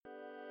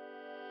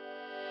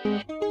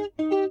You're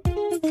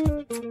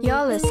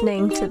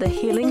listening to the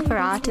Healing for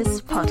Artists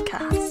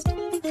podcast.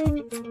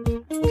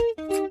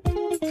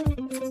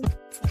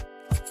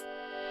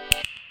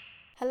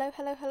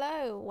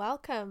 Hello.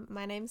 Welcome.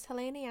 My name's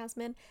Helena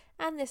Yasmin,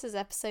 and this is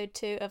episode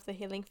 2 of the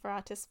Healing for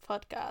Artists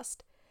podcast.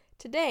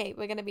 Today,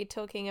 we're going to be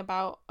talking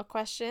about a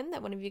question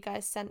that one of you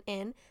guys sent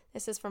in.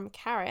 This is from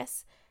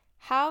Karis.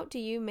 How do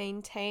you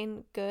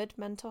maintain good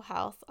mental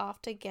health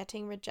after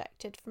getting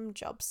rejected from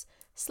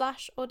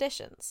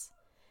jobs/auditions?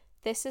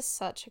 This is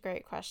such a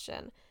great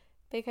question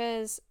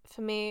because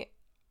for me,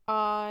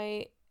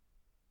 I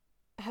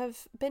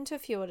have been to a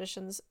few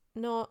auditions,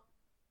 not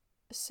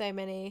so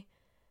many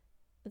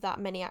that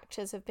many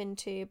actors have been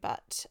to,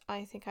 but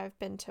I think I've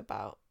been to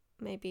about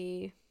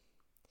maybe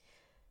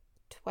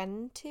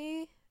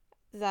 20.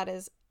 That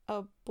is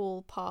a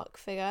ballpark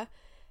figure.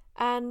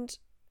 And,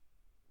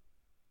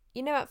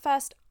 at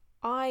first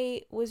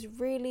I was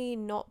really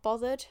not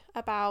bothered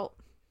about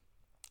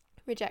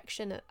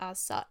rejection as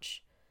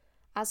such,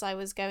 as I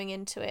was going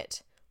into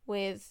it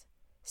with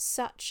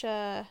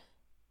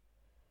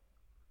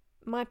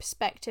my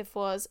perspective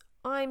was,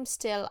 I'm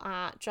still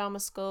at drama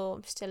school,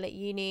 I'm still at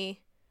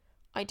uni,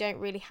 I don't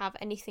really have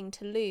anything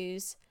to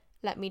lose,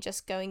 let me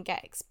just go and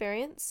get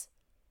experience,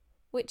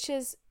 which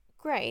is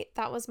great.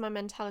 That was my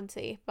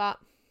mentality, but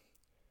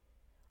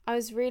I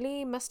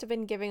must have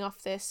been giving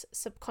off this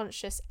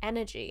subconscious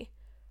energy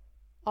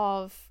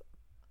of,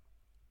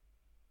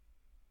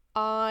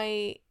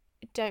 I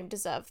don't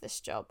deserve this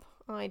job,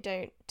 I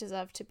don't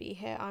deserve to be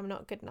here, I'm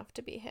not good enough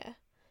to be here.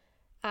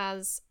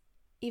 As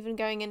even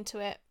going into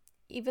it,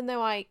 even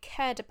though I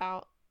cared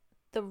about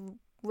the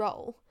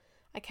role,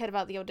 I cared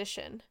about the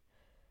audition,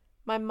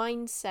 my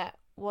mindset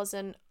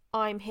wasn't,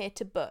 I'm here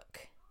to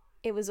book.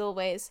 It was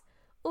always,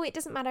 it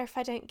doesn't matter if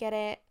I don't get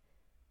it,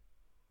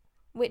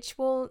 which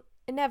will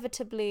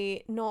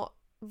inevitably not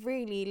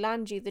really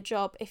land you the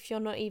job if you're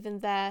not even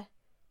there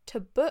to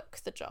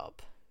book the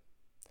job.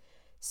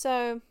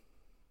 So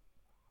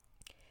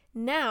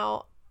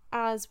now,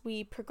 as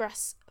we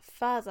progress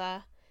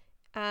further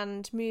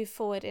and move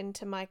forward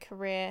into my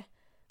career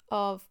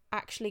of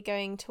actually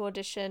going to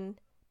audition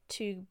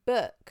to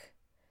book,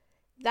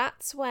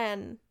 that's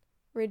when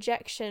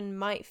rejection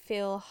might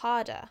feel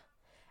harder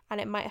and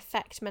it might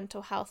affect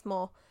mental health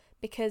more,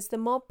 because the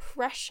more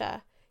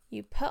pressure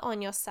you put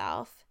on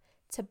yourself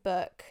to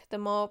book, the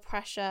more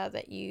pressure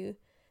that you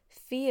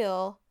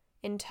feel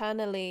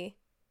internally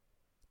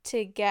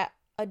to get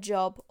a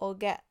job or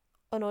get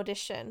an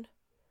audition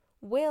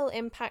will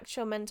impact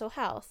your mental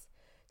health.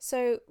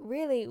 So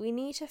really, we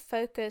need to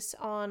focus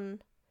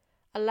on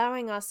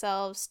allowing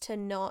ourselves to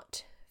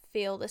not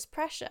feel this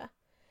pressure.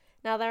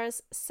 Now, there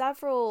is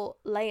several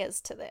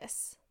layers to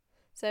this.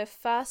 So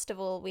first of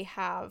all, we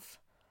have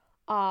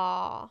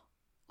our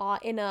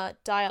inner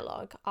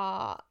dialogue,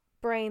 our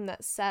brain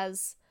that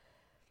says,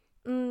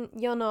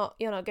 you're not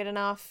good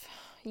enough,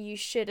 you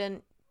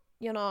shouldn't,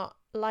 you're not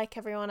like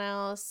everyone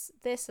else,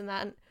 this and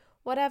that, and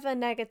whatever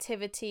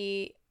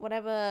negativity,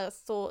 whatever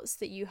thoughts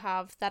that you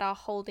have that are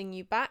holding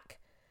you back,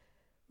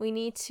 we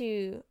need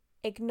to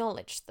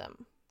acknowledge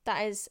them.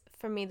 That is,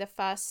 for me, the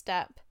first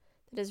step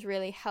that has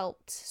really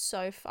helped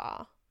so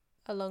far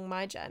along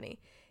my journey,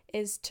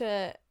 is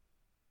to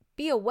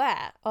be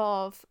aware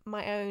of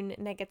my own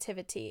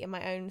negativity and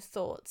my own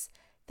thoughts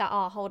that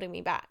are holding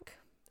me back.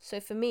 So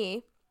for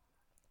me,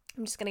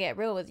 I'm just going to get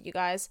real with you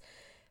guys.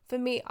 For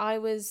me, I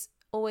was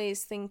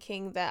always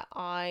thinking that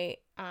I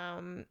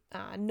am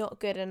not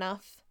good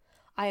enough.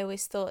 I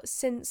always thought,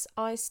 since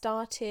I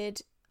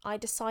decided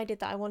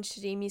that I wanted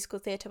to do musical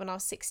theatre when I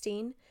was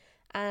 16,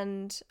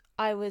 and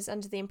I was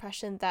under the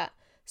impression that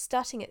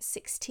starting at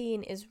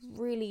 16 is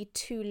really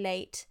too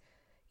late.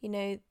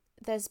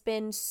 There's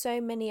been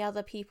so many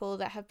other people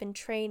that have been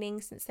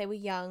training since they were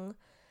young,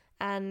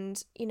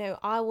 and,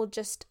 I will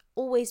just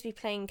always be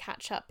playing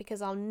catch up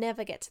because I'll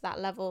never get to that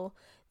level.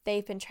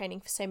 They've been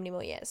training for so many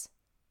more years.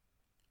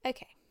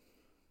 Okay.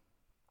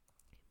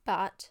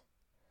 But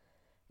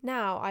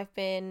now I've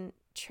been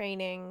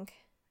training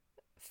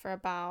for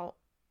about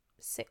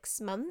 6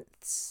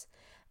 months,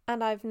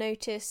 and I've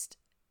noticed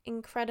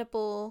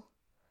incredible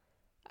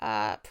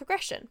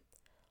progression.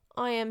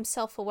 I am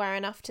self-aware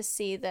enough to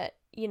see that,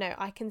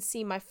 I can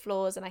see my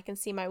flaws and I can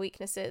see my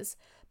weaknesses,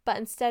 but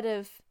instead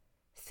of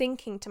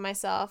thinking to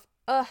myself,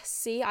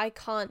 see, I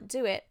can't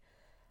do it,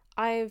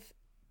 I've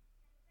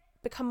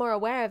become more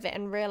aware of it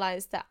and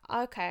realized that,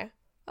 okay,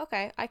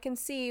 I can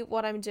see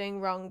what I'm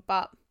doing wrong,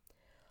 but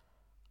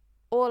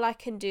all I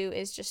can do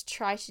is just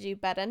try to do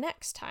better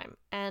next time.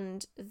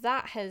 And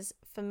that has,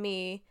 for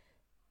me,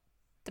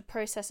 the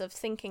process of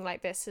thinking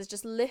like this has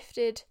just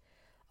lifted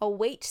a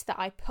weight that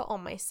I put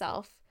on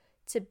myself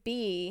to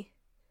be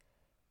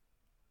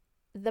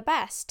the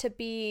best, to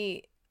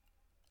be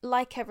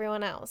like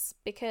everyone else,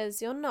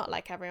 because you're not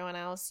like everyone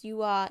else.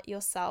 You are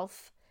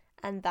yourself,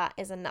 and that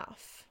is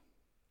enough.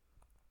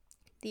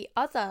 The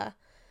other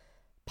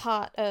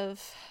part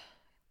of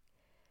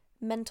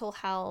mental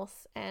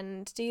health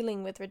and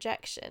dealing with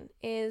rejection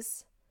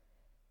is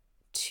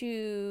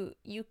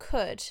you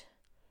could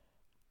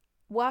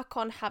work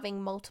on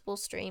having multiple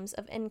streams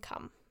of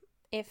income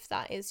if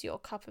that is your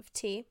cup of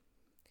tea.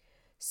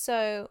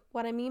 So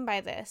what I mean by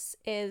this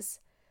is,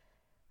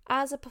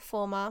 as a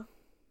performer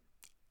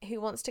who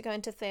wants to go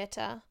into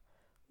theatre,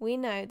 we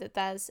know that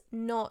there's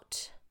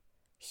not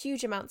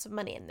huge amounts of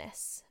money in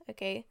this,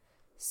 okay?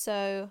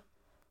 So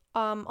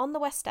on the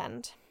West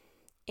End,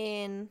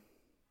 in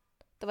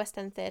the West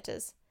End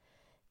theatres,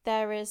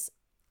 there is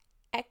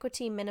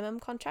equity minimum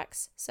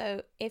contracts.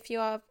 So if you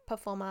are a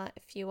performer,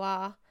 if you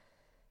are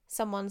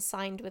someone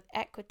signed with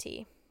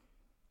equity,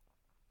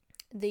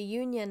 the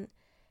union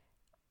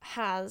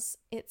has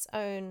its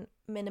own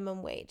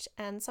minimum wage.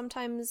 And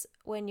sometimes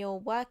when you're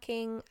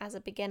working as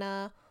a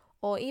beginner,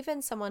 or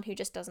even someone who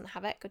just doesn't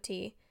have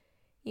equity,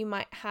 you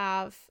might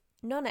have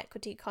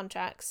non-equity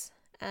contracts,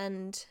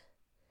 and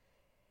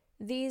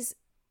these,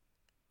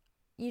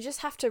 you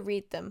just have to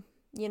read them.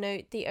 You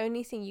know, the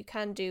only thing you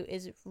can do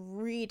is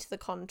read the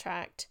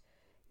contract,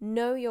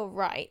 know your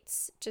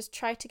rights, just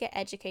try to get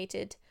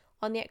educated.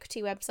 On the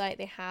equity website,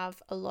 they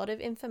have a lot of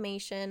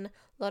information,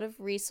 a lot of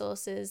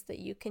resources that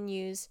you can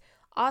use.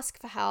 Ask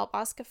for help,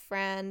 ask a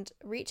friend,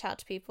 reach out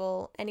to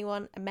people,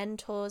 anyone,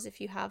 mentors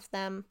if you have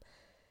them.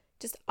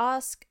 Just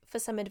ask for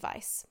some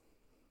advice.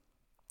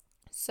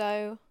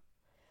 So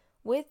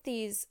with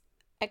these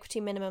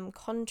equity minimum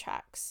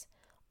contracts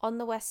on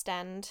the West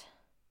End,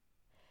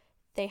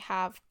 they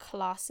have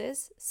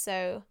classes.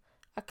 So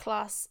a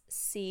Class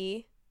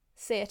C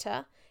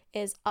theatre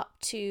is up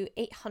to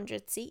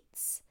 800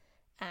 seats,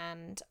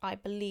 and I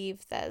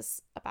believe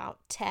there's about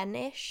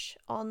 10-ish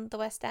on the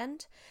West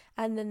End.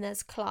 And then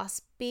there's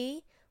Class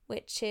B,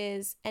 which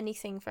is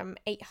anything from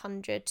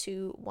 800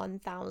 to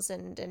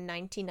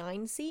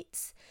 1,099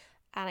 seats,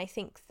 and I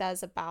think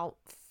there's about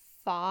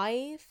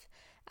 5.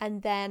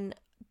 And then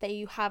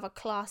you have a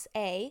Class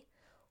A,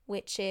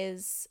 which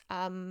is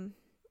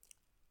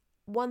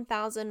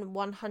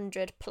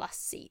 1,100 plus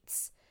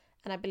seats,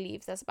 and I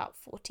believe there's about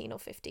 14 or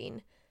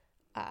 15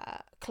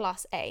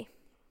 Class A.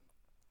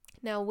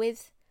 Now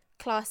with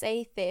Class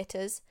A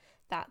theatres,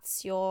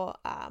 that's your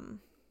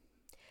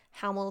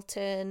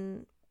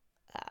Hamilton,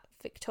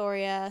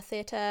 Victoria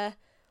Theatre,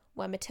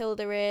 where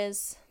Matilda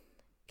is,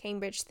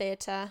 Cambridge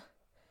Theatre,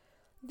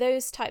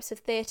 those types of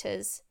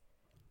theatres.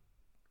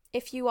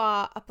 If you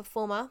are a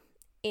performer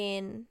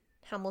in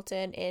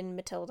Hamilton, in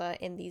Matilda,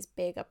 in these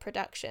bigger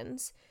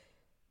productions,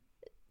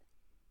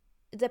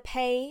 the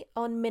pay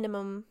on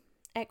minimum,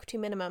 equity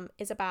minimum,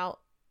 is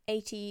about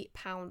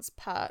 £80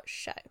 per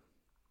show,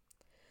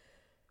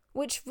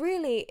 which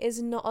really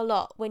is not a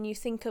lot when you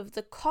think of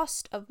the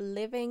cost of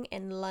living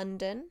in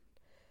London,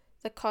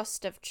 the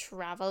cost of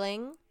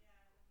travelling,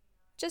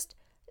 just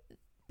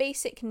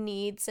basic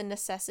needs and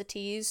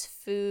necessities,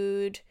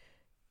 food,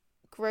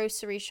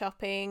 grocery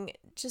shopping,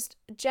 just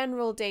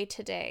general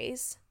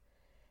day-to-days.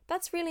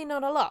 That's really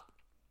not a lot.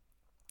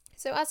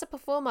 So as a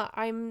performer,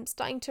 I'm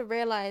starting to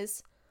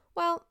realise,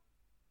 well,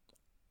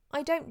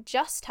 I don't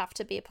just have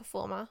to be a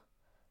performer.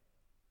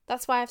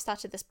 That's why I've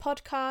started this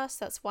podcast.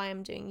 That's why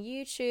I'm doing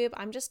YouTube.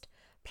 I'm just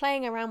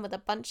playing around with a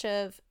bunch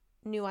of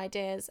new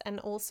ideas, and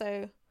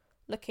also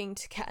looking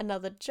to get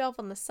another job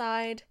on the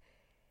side,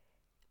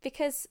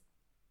 because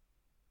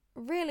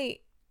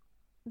really,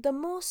 the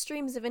more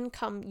streams of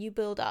income you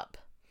build up,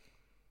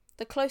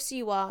 the closer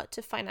you are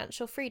to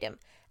financial freedom,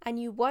 and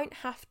you won't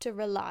have to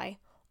rely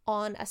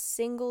on a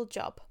single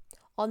job,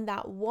 on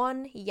that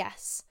one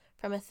yes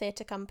from a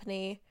theatre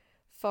company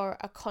for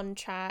a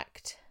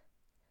contract.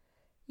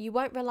 You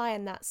won't rely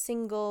on that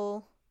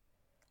single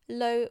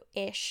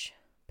low-ish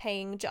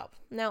paying job.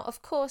 Now,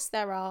 of course,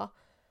 there are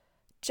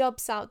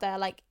jobs out there,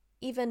 like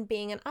even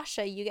being an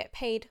usher, you get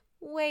paid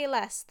way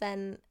less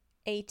than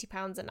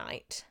 £80 a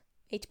night,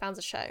 £80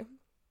 a show.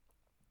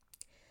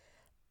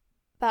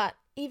 But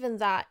even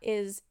that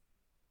is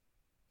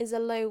a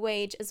low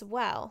wage as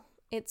well.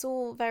 It's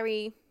all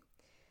very,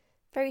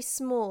 very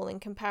small in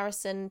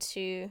comparison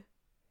to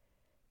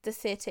the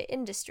theatre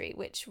industry,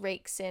 which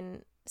rakes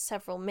in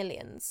several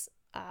millions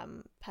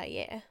per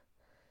year.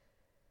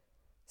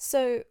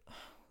 So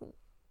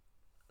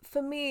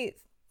for me,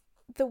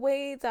 the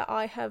way that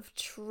I have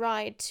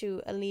tried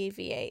to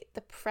alleviate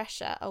the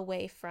pressure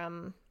away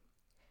from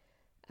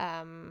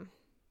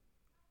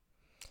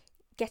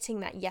getting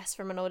that yes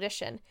from an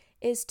audition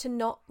is to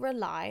not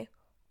rely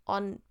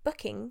on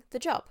booking the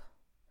job.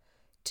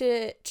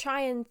 To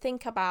try and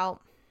think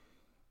about,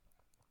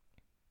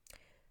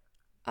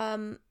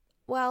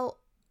 well,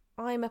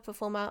 I'm a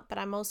performer, but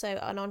I'm also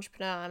an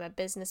entrepreneur, I'm a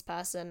business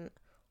person,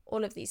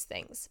 all of these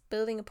things.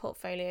 Building a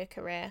portfolio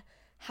career,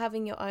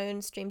 having your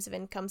own streams of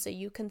income so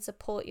you can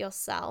support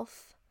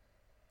yourself.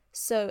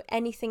 So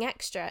anything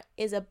extra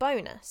is a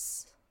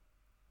bonus.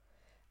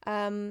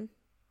 That's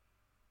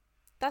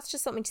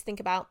just something to think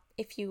about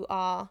if you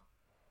are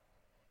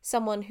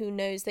someone who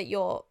knows that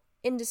your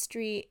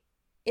industry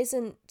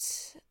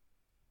isn't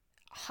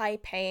high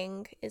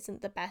paying,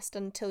 isn't the best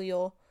until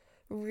you're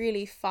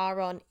really far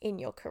on in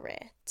your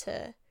career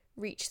to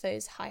reach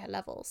those higher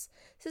levels.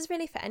 This is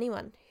really for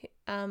anyone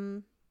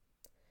who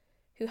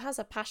has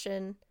a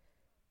passion,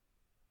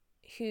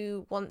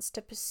 who wants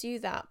to pursue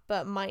that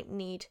but might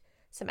need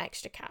some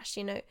extra cash.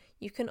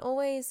 You can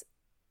always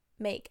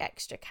make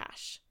extra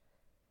cash.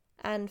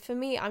 And for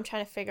me, I'm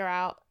trying to figure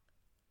out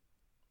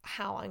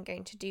how I'm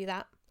going to do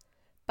that.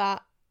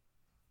 But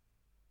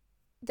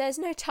there's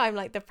no time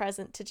like the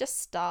present to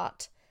just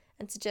start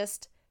and to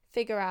just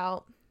figure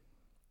out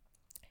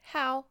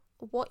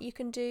what you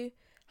can do,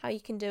 how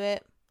you can do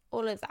it,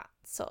 all of that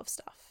sort of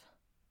stuff.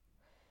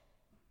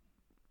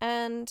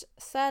 And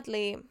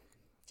thirdly,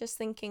 just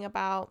thinking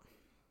about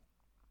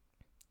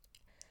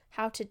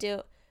how to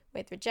deal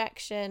with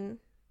rejection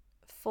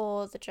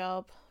for the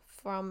job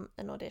from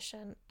an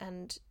audition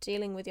and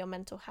dealing with your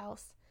mental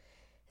health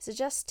is to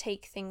just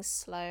take things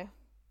slow.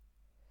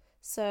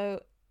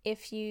 So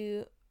if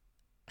you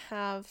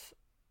have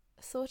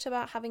thought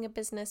about having a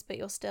business but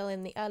you're still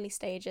in the early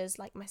stages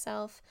like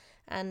myself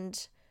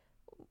and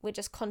we're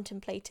just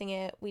contemplating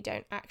it, we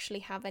don't actually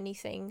have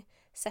anything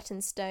set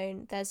in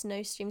stone, there's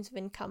no streams of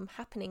income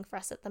happening for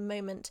us at the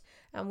moment,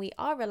 and we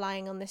are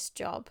relying on this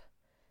job,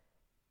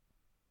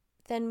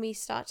 then we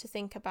start to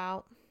think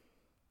about,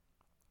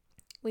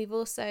 we've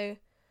also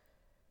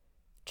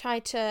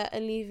tried to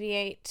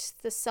alleviate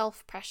the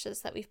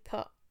self-pressures that we've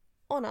put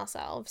on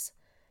ourselves.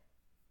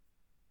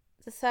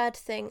 The third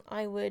thing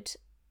I would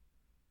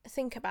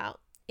think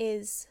about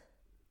is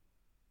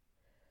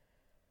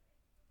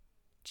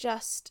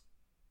just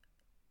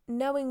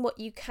knowing what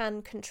you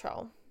can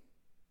control.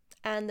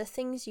 And the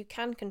things you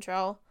can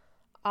control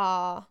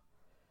are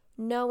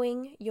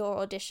knowing your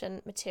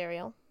audition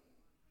material.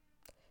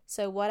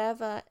 So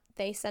whatever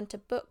they sent a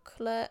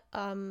booklet,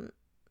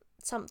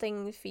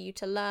 something for you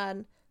to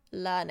learn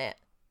it.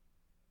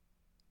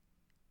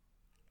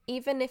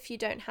 Even if you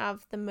don't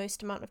have the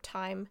most amount of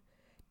time,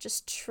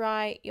 just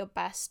try your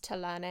best to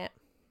learn it.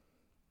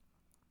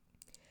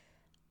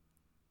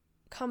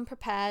 Come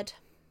prepared.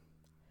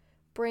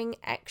 Bring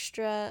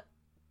extra.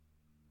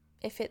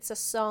 If it's a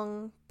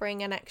song,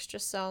 bring an extra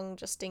song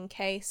just in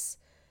case.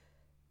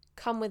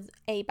 Come with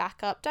a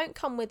backup. Don't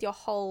come with your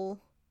whole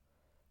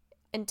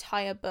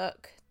entire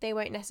book. That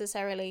won't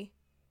necessarily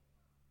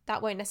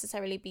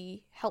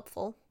be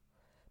helpful.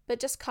 But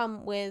just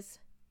come with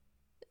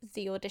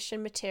the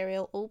audition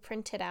material all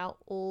printed out,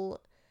 all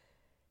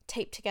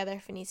taped together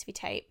if it needs to be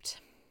taped.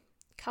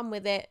 Come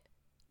with it,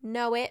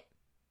 know it,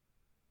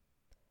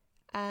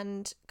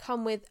 and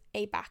come with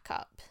a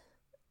backup.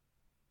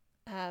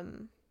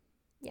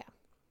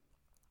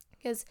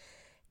 Because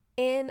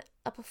in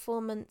a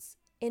performance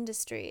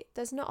industry,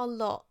 there's not a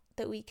lot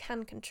that we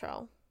can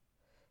control.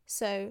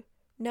 So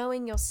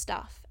knowing your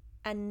stuff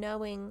and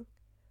knowing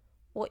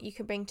what you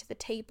can bring to the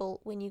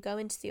table when you go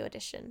into the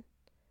audition,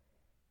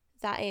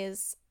 that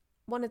is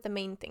one of the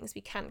main things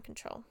we can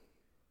control.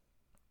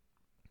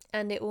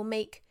 And it will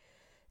make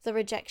the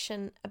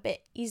rejection a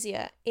bit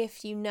easier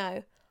if you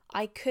know,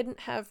 I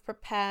couldn't have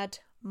prepared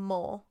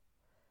more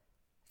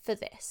for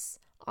this.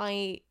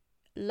 I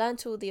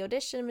learnt all the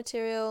audition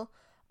material,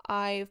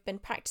 I've been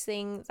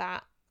practicing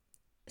that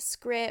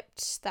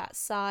script, that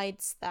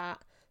sides, that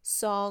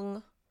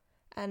song,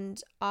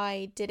 and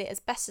I did it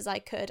as best as I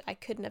could. I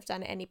couldn't have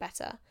done it any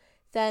better.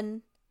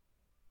 Then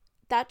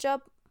that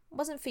job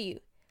wasn't for you.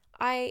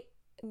 I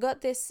got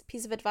this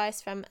piece of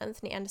advice from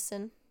Anthony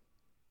Anderson.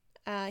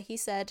 He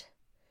said,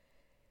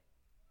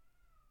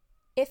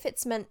 if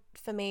it's meant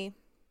for me,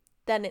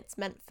 then it's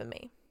meant for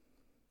me.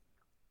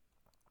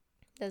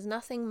 There's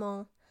nothing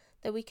more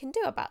that we can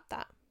do about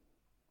that.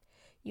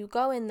 You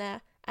go in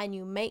there and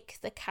you make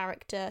the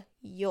character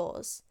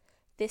yours.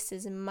 This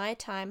is my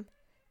time.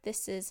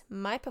 This is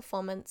my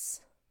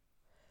performance.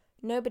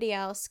 Nobody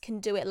else can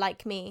do it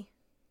like me.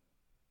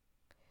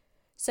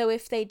 So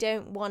if they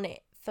don't want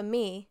it for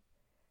me,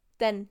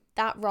 then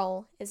that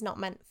role is not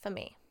meant for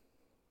me.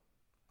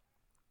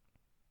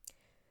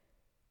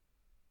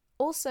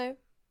 Also,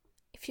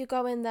 if you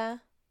go in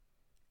there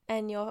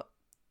and you're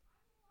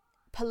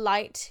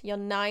polite, you're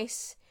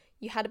nice,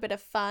 you had a bit of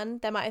fun,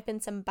 there might have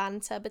been some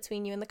banter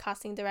between you and the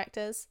casting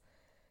directors,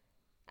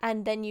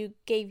 and then you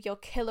gave your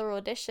killer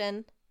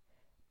audition,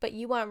 but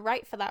you weren't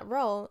right for that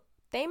role,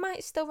 they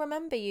might still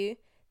remember you.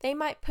 They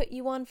might put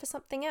you on for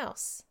something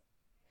else.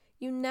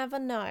 You never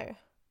know.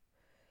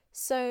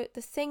 So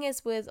the thing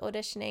is with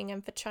auditioning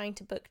and for trying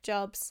to book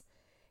jobs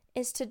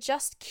is to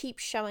just keep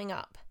showing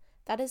up.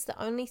 That is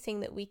the only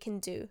thing that we can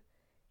do,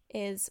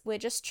 is we're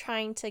just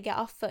trying to get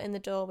our foot in the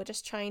door. We're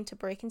just trying to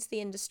break into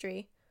the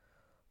industry.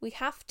 We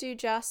have to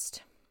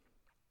just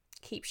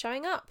keep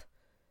showing up.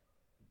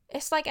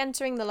 It's like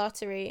entering the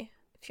lottery.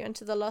 If you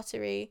enter the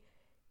lottery,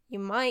 you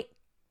might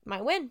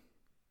win.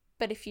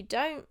 But if you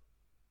don't,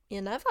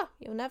 you'll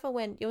never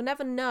win. You'll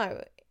never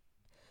know.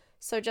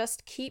 So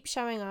just keep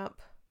showing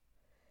up.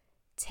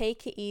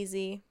 Take it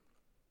easy.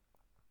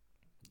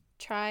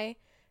 Try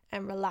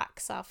and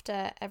relax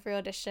after every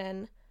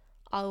audition.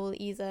 I will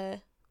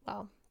either,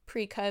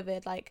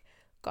 pre-COVID,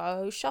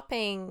 go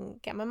shopping,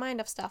 get my mind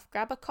off stuff,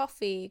 grab a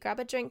coffee, grab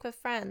a drink with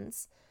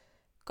friends,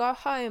 go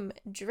home,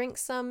 drink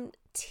some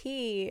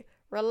tea,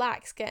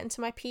 relax, get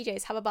into my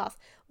PJs, have a bath,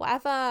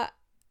 whatever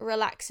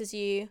relaxes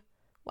you,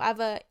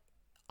 whatever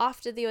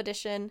after the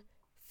audition,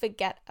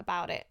 forget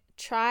about it.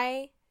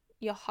 Try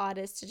your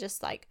hardest to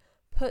just like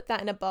put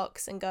that in a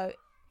box and go,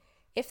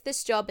 if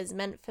this job is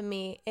meant for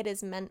me, it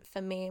is meant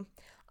for me.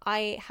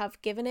 I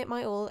have given it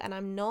my all, and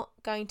I'm not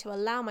going to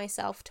allow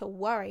myself to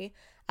worry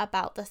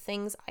about the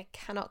things I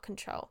cannot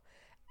control.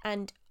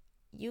 And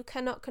you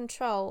cannot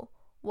control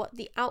what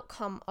the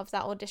outcome of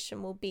that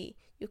audition will be.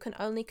 You can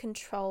only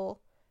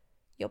control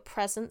your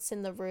presence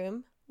in the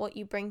room, what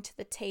you bring to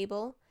the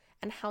table,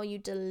 and how you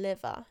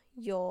deliver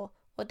your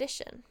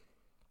audition.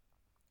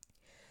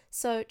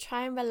 So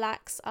try and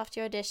relax after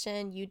your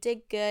audition. You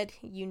did good.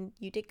 You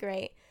did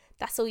great.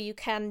 That's all you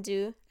can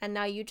do. And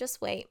now you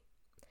just wait.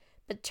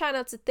 But try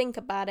not to think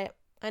about it.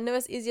 I know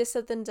it's easier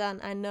said than done.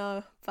 I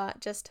know. But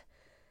just,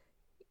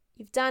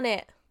 you've done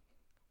it.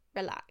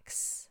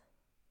 Relax.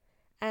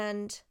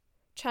 And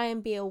try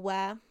and be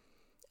aware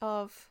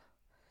of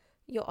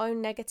your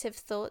own negative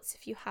thoughts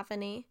if you have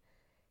any.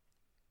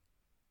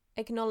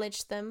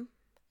 Acknowledge them.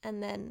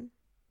 And then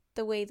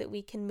the way that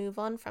we can move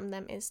on from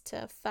them is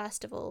to,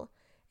 first of all,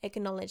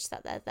 acknowledge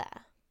that they're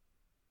there.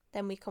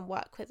 Then we can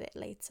work with it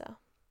later.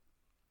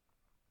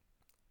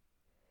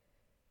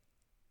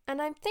 And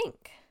I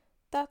think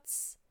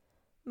that's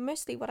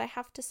mostly what I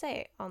have to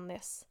say on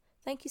this.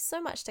 Thank you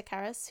so much to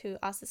Karis who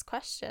asked this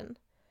question.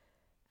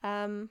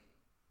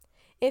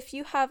 If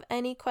you have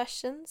any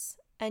questions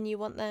and you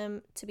want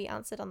them to be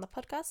answered on the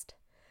podcast,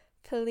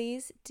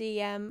 please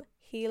DM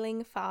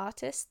Healing for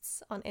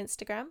Artists on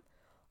Instagram,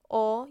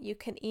 or you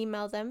can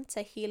email them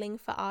to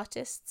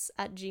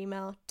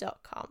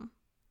healingforartists@gmail.com.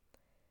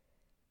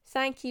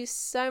 Thank you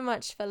so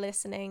much for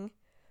listening.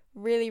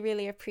 Really,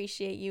 really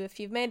appreciate you. If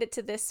you've made it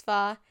to this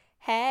far,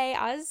 hey,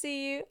 I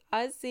see you.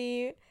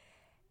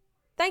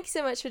 Thank you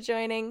so much for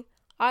joining.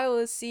 I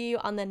will see you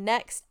on the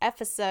next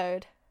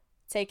episode.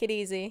 Take it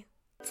easy.